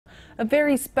A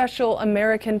very special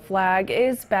American flag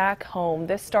is back home.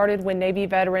 This started when Navy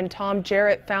veteran Tom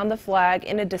Jarrett found the flag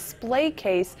in a display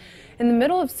case in the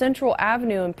middle of Central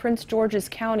Avenue in Prince George's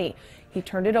County. He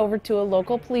turned it over to a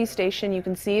local police station. You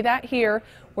can see that here,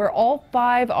 where all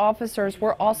 5 officers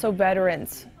were also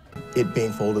veterans. It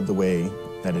being folded the way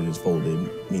that it is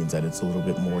folded means that it's a little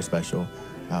bit more special.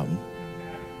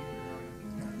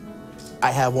 I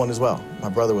have one as well. My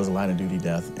brother was a line of duty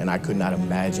death, and I could not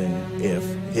imagine if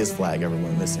his flag ever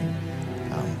went missing.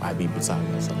 I'd be beside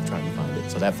myself trying to find it.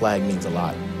 So that flag means a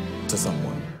lot to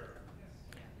someone.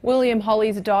 William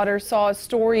Hawley's daughter saw a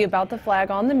story about the flag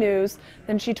on the news.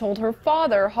 Then she told her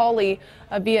father. Hawley,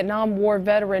 a Vietnam War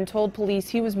veteran, told police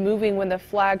he was moving when the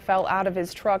flag fell out of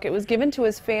his truck. It was given to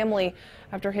his family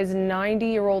after his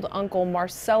 90-year-old uncle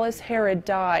Marcellus Harrod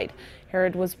died.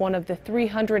 Harrod was one of the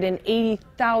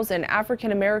 380,000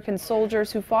 African-American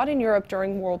soldiers who fought in Europe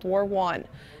during World War I.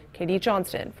 Katie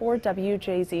Johnston for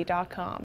WJZ.com.